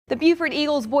The Beaufort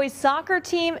Eagles boys soccer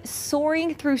team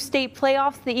soaring through state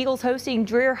playoffs. The Eagles hosting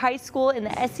Dreher High School in the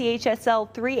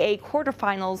SCHSL 3A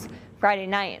quarterfinals Friday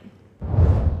night.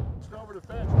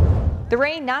 The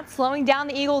rain not slowing down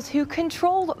the Eagles, who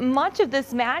controlled much of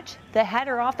this match. The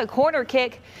header off the corner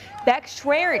kick.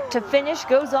 Dreher to finish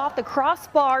goes off the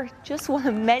crossbar. Just one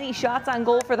of many shots on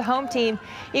goal for the home team.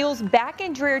 Eagles back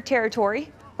in Dreher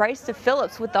territory. Bryce to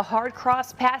Phillips with the hard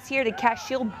cross pass here to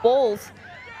Cashield Bowles.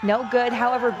 No good.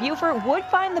 However, Beaufort would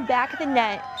find the back of the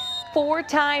net 4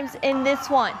 times in this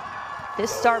one. This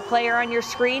star player on your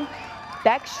screen,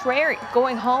 Dreher,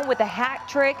 going home with a hat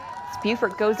trick. As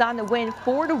Beaufort goes on to win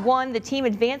 4-1. The team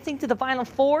advancing to the Final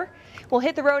Four will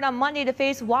hit the road on Monday to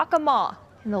face Waccamaw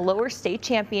in the lower state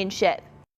championship.